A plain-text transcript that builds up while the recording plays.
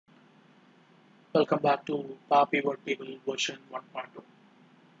Welcome back to Power Pivot Table version 1.0.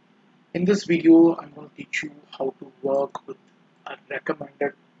 In this video, I'm going to teach you how to work with a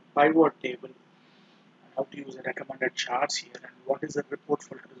recommended pivot table, how to use a recommended charts here, and what is a report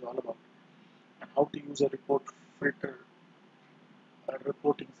filter is all about, and how to use a report filter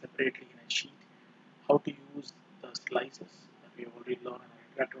reporting separately in a sheet, how to use the slices that we have already learned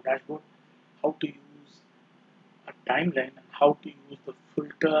in our interactive dashboard, how to use a timeline, and how to use the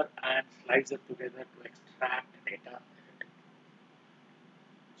filter and slicer together to extract data.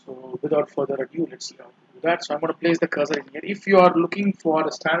 So without further ado, let's see how to do that. So I'm going to place the cursor in here. If you are looking for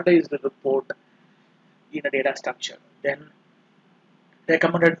a standardized report in a data structure, then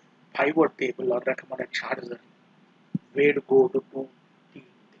recommended pivot table or recommended chart is the way to go to do things.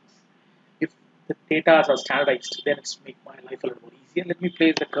 If the data are standardized, then it's make my life a little more easier. Let me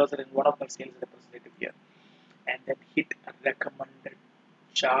place the cursor in one of my sales representative here and then hit a recommended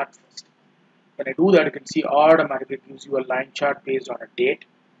chart first. When I do that, you can see automatically it gives you a line chart based on a date,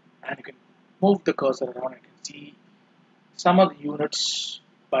 and you can move the cursor around and you can see some of the units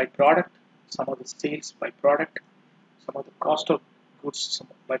by product, some of the sales by product, some of the cost of goods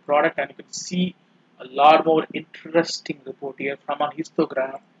by product, and you can see a lot more interesting report here from a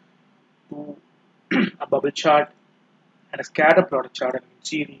histogram to a bubble chart and a scatter product chart, and you can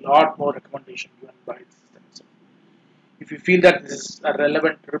see a lot more recommendation given by the system itself. If you feel that this is a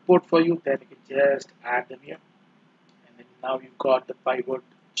relevant report for you, then you can just add them here, and then now you've got the pivot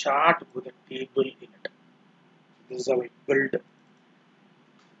chart with a table in it. This is how I build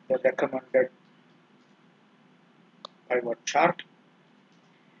the recommended pivot chart,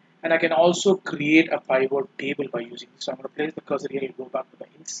 and I can also create a pivot table by using this. So I'm going to place the cursor here and go back to the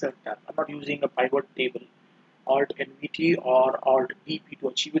insert tab. I'm not using a pivot table alt NVT or alt BP to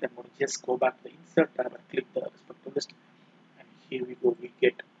achieve it. I'm going to just go back to the insert tab and click the respective list, and here we go. We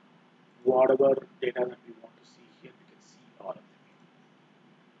get whatever data that we want to see here. We can see all of them.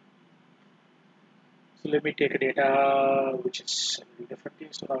 So let me take a data which is a little different here.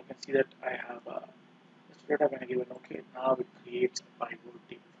 So now you can see that I have this data. When I give an OK, now it creates a pivot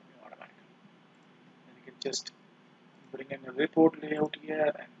table for me automatically. And you can just bring in a report layout here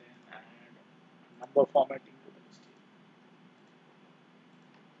and then add a number formatting to the list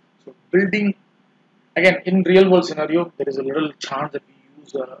here. So building, again, in real world scenario, there is a little chance that we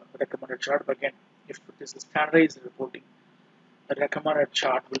use a recommended chart, but again, if it is a standardized reporting, a recommended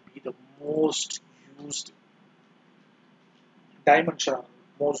chart will be the most used dimension,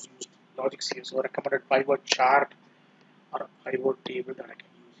 most used logics here. So a recommended pivot chart or a pivot table that I can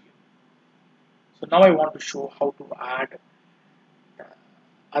use here. So now I want to show how to add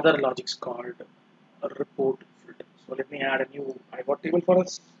other logics called a report filter. So let me add a new pivot table for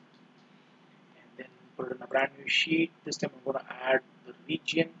us and then put it in a brand new sheet. This time I'm going to add the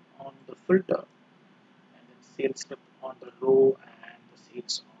region on the filter and then sales rep on the row and the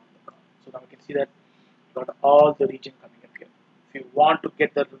sales on the column. So now we can see that we got all the region coming up here. If you want to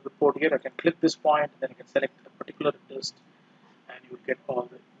get the report here, I can click this point, then I can select a particular list and you will get all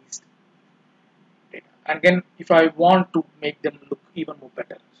the East data. And again, if I want to make them look even more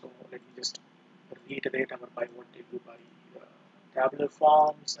better, so let me just reiterate our pivot table by tabular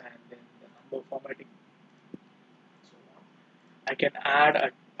forms and then the number formatting and so on. I can add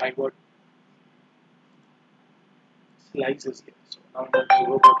a pivot slices here. So now I'm going to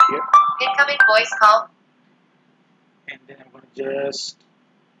go back here. Incoming voice call. And then I'm going to just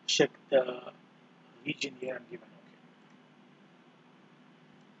check the region here and give an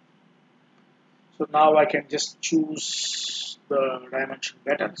OK. So now I can just choose the dimension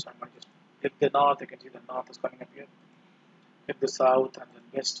better. So I'm going to just click the north. You can see the north is coming up here. Click the south and then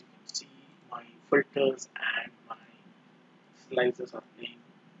west. You can see my filters and my slices are playing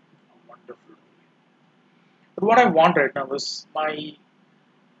a wonderful role here. But what I want right now is my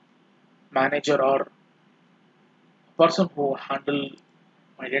manager or person who handle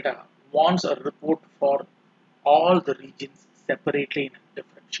my data wants a report for all the regions separately in a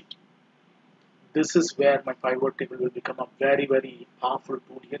different sheet. This is where my pivot table will become a very powerful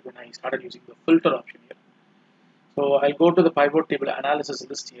tool here when I started using the filter option here. So I'll go to the pivot table analysis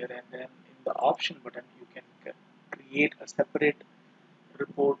list here, and then in the option button you can create a separate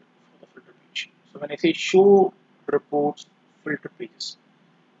report for the filter page. So when I say show reports filter pages,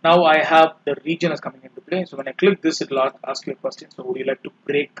 now I have the region is coming into play. So when I click this, it will ask you a question. So would you like to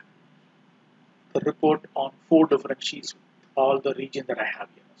break the report on 4 different sheets with all the region that I have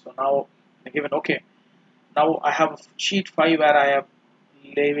here? So now I give an OK. Now I have sheet 5 where I have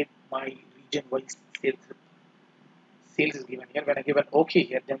labeled my region wise sales is given here. When I give an OK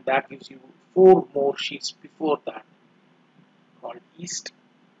here, then that gives you 4 more sheets before that called East,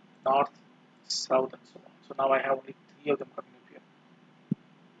 North, south, and so on. So now I have only three of them coming up here.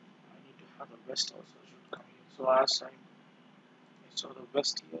 I need to have the west also should come here. So as I saw the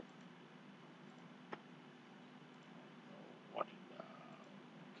west here, what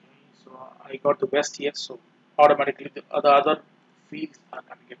okay, so I got the west here, so automatically the other fields are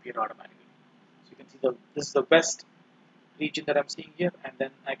coming up here automatically. So you can see this is the west region that I'm seeing here, and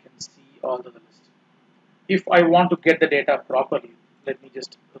then I can see all the list. If I want to get the data properly, let me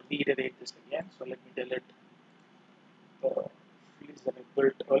just reiterate this again. So let me delete the fields that I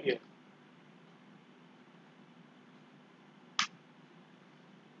built earlier.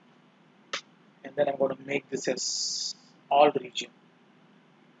 And then I'm going to make this as all region.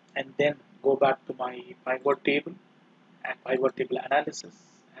 And then go back to my pivot table and pivot table analysis.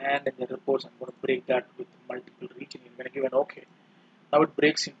 And in the reports, I'm going to break that with multiple regions. When I give an OK, now it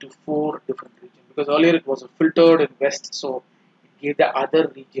breaks into 4 different regions. Because earlier it was filtered in west, so it gave the other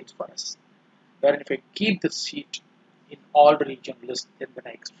regions for us. Wherein if I keep the sheet in all the region list, then when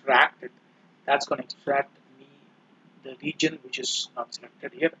I extract it, that's going to extract me the region which is not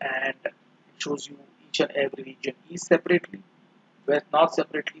selected here, and it shows you each and every region east separately, west north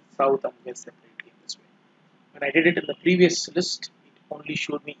separately, south and west separately in this way. When I did it in the previous list, it only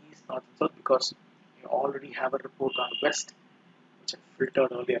showed me east, north and south because I already have a report on west which I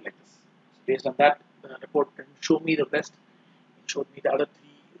filtered earlier like this. So based on that, the report didn't show me the west, it showed me the other 3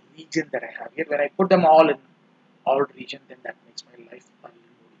 regions that I have here. When I put them all in all region, then that makes my life a little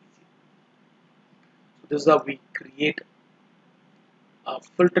more easy. So this is how we create a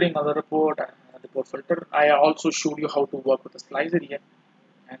filtering of the report and report filter. I also showed you how to work with a slicer here,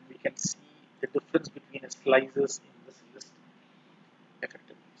 and we can see the difference between the slicers in this list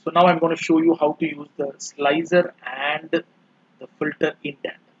effectively. So now I'm going to show you how to use the slicer and the filter in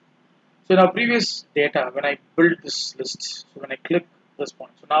tandem. So in our previous data, when I built this list, so when I click this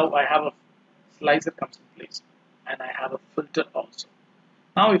point, so now I have a slicer comes in place and I have a filter also.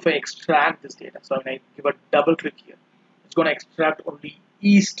 Now if I extract this data, so when I give a double click here, it's going to extract only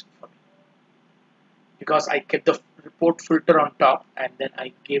east for me because I kept the report filter on top and then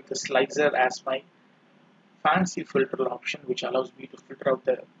I gave the slicer as my fancy filter option, which allows me to filter out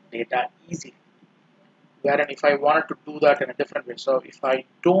the data easily. Wherein if I wanted to do that in a different way, so if I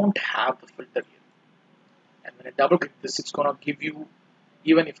don't have the filter here, and when I double click this, it's going to give you,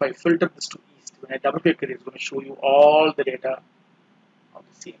 even if I filter this to east, when I double click it, it's going to show you all the data of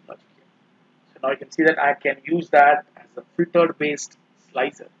the same logic here. So now you can see that I can use that as a filtered based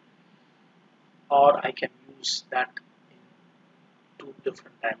slicer, or I can use that in 2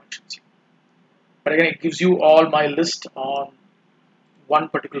 different dimensions here. But again, it gives you all my list on one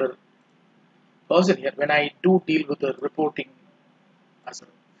particular person here. When I do deal with the reporting as a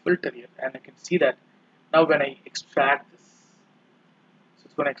filter here, and I can see that now when I extract this, so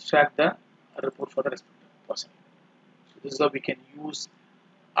it's going to extract the report for the respective person. So this is how we can use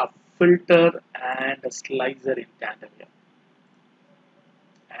a filter and a slicer in tandem here.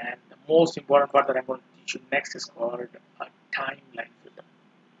 And the most important part that I'm going to teach you next is called a timeline filter.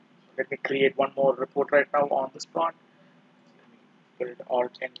 So let me create one more report right now on this part. So let me build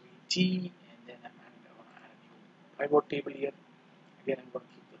Alt NVT, and then I'm going to add a new pivot table here. Again, I'm going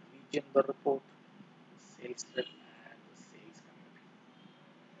to keep the region, the report, the sales rep, and the sales coming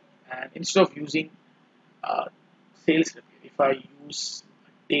up. And instead of using sales rep, if I use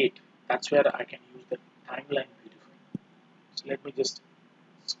a date, that's where I can use the timeline beautifully. So let me just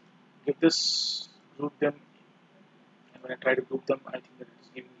give this, group them, and when I try to group them, I think that it is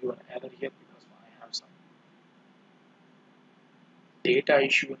giving you an error here because I have some data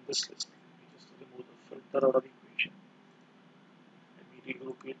issue in this list. Let me just remove the filter out of the equation. Let me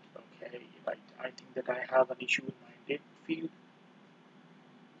regroup it. Okay, right. I think that I have an issue in my date field.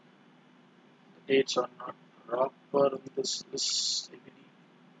 The dates are not proper in this list, I believe.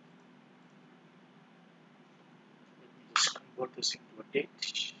 Let me just convert this into a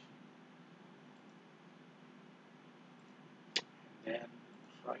date. And then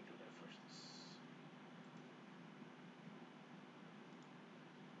try to refresh this.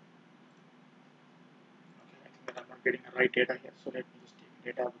 Okay, I think that I'm not getting the right data here, so let me just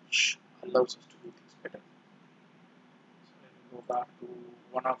take data which allows us to do things better. So let me go back to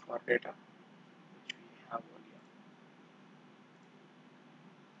one of our data which we have earlier.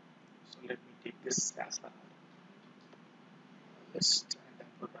 So let me take this as a list and then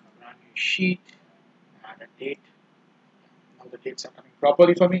put on a brand new sheet, add a date. Now the dates are coming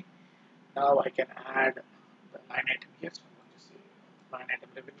properly for me. Now I can add the line item here. So I'm going to say line item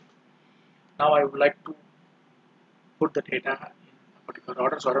revenue. Now I would like to put the data in a particular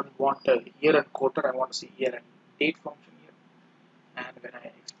order. So I don't want a year and quarter, I want to see year and date function here. And when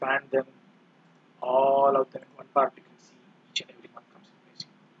I expand them all of them in one part. You can see each and every month comes in place.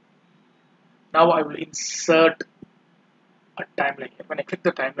 Now I will insert a timeline here. When I click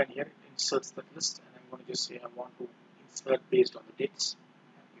the timeline here, it inserts the list, and I'm going to just say I want to insert based on the dates.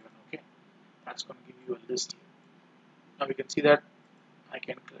 And given OK, that's going to give you a list here. Now we can see that I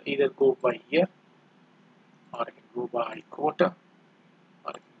can either go by year, or I can go by quarter, or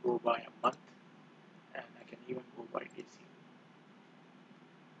I can go by a month, and I can even go by days here.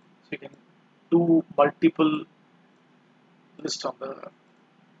 So you can do multiple lists on the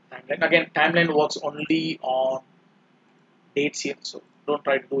timeline. Again, timeline works only on dates here, so don't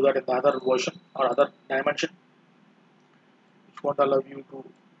try to do that in the other version or other dimension, which won't allow you to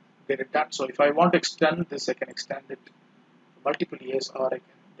get it done. So if I want to extend this, I can extend it to multiple years, or I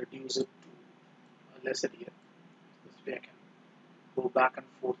can reduce it to a lesser year. This way I can go back and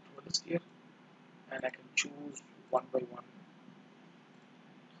forth to a list here, and I can choose one by one.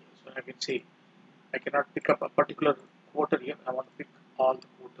 So I can say I cannot pick up a particular quarter here. I want to pick all the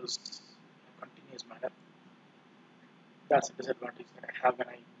quarters in a continuous manner. That's a disadvantage that I have when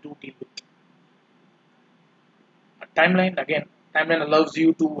I do deal with a timeline. Again, timeline allows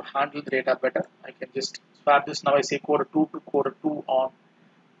you to handle the data better. I can just swap this. Now I say quarter 2 to quarter 2 on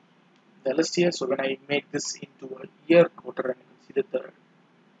the list here. So when I make this into a year quarter, and you can see that the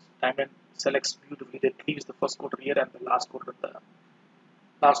timeline selects beautifully. That leaves the first quarter here and the last quarter, the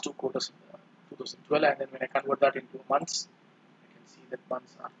last two quarters in the 2012. And then when I convert that into months, I can see that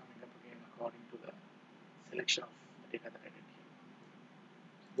months are coming up again according to the selection of the data that I did here.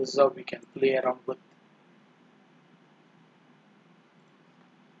 This is how we can play around with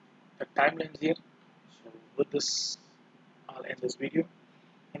the timelines here. So with this, I'll end this video.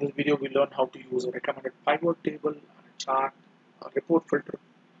 In this video, we learn how to use a recommended pivot table, a chart, a report filter,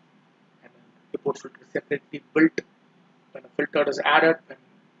 and a report filter separately built. When a filter is added, when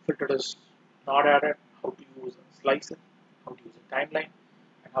filter is not added, how to use a slicer, how to use a timeline,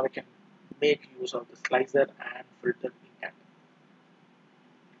 and how we can make use of the slicer and filter being added.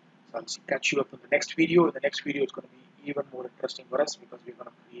 So I'll catch you up in the next video. In the next video, it's going to be even more interesting for us because we're going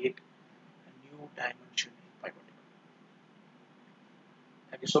to create a new dimension in pivot table.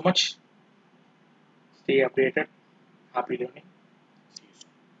 Thank you so much. Stay updated. Happy learning.